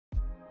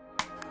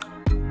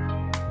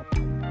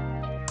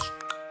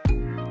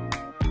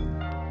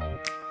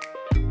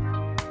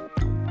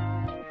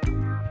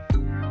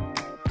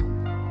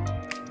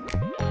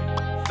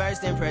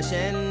first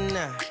impression,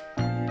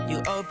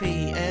 you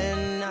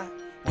OPN.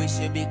 We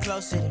should be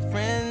closer than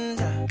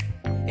friends.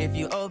 If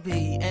you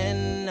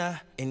OPN,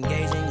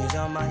 engaging you's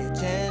on my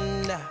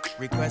agenda.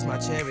 Request my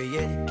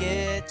chariot to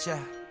get ya.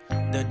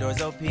 The door's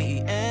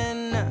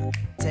OPN.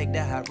 Take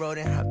that hot road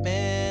and hop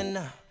in.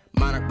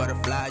 Monarch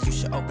butterflies, you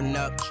should open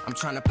up. I'm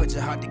trying to put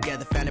your heart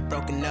together, found it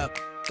broken up.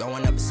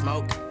 Going up in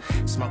smoke,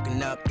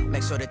 smoking up.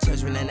 Make sure the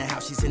children in the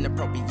house, she's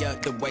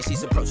inappropriate. The way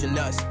she's approaching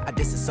us, I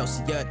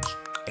disassociate.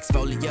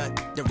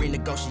 Exfoliate, the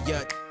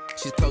renegotiate.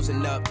 She's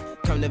closing up,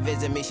 come to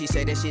visit me. She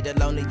say that she the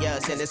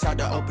loneliest, and it's hard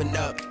to open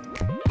up.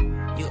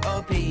 You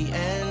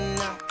OPN,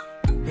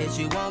 hit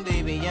you on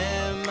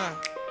BBM.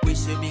 We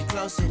should be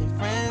closer than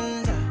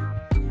friends.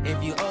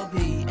 If you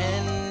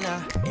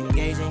OPN,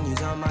 engaging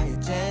you's on my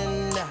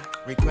agenda.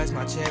 Request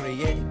my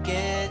chariot to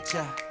get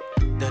ya.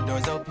 The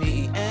door's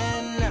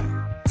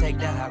OPN. Take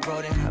that hot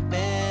road and hop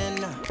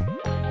in.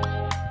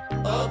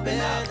 Open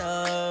up,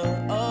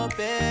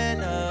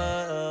 open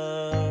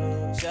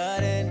up.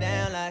 Shut it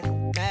down like a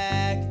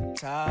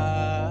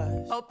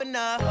Macintosh. Open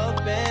up,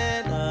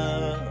 open,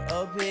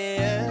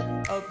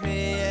 open.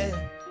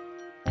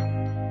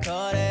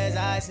 Cold as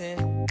ice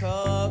and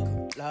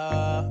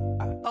Coca-Cola.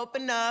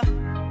 Open up.